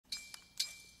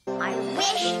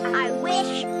I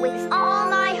wish with all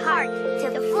my heart to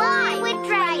fly with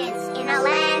dragons in a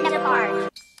land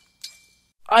apart.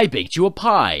 I baked you a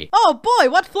pie. Oh boy,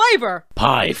 what flavor?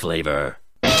 Pie flavor.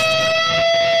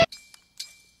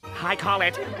 I call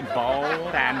it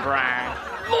bold and brag.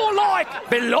 More like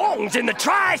belongs in the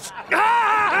trash!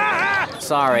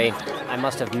 Sorry, I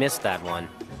must have missed that one.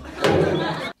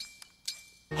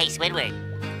 Hey, Squidward.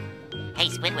 Hey,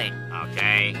 Squidward.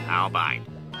 Okay, I'll bite.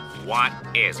 What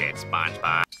is it,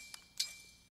 SpongeBob?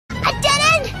 A dead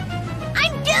end!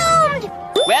 I'm doomed!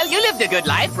 Well, you lived a good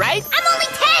life, right? I'm only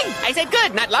 10! I said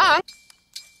good, not long.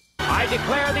 I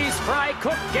declare these fry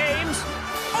cook games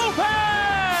open!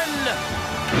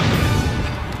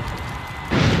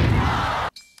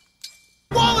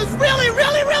 Wall is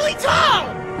really tall!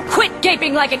 Quit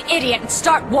gaping like an idiot and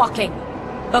start walking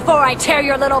before I tear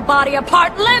your little body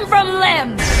apart limb from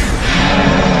limb!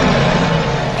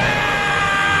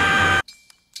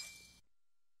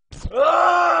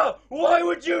 Why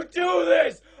would you do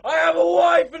this? I have a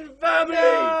wife and family!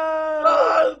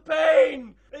 The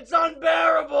pain! It's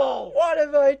unbearable! What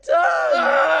have I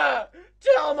done?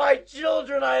 Tell my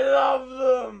children I love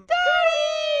them!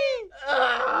 Daddy!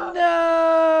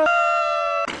 No!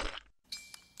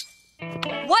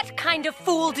 What kind of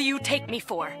fool do you take me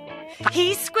for?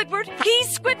 He's Squidward,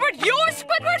 you're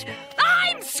Squidward,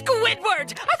 I'm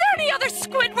Squidward! Are there any other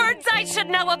Squidwards I should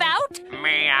know about?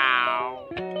 Meow.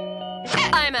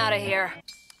 I'm out of here.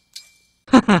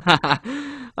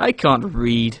 I can't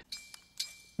read.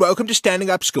 Welcome to Standing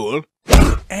Up School.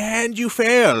 And you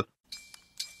fail.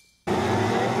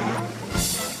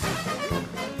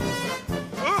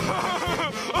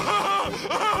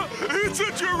 It's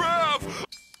a giraffe!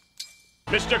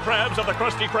 Mr. Krabs of the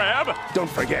Krusty Krab! Don't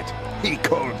forget, he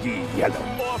called ye yellow.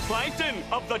 Or Plankton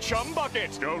of the Chum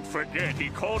Bucket! Don't forget, he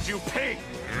called you pink!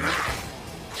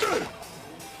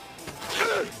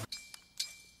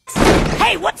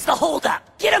 Hey, what's the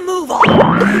holdup? Get a move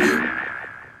on!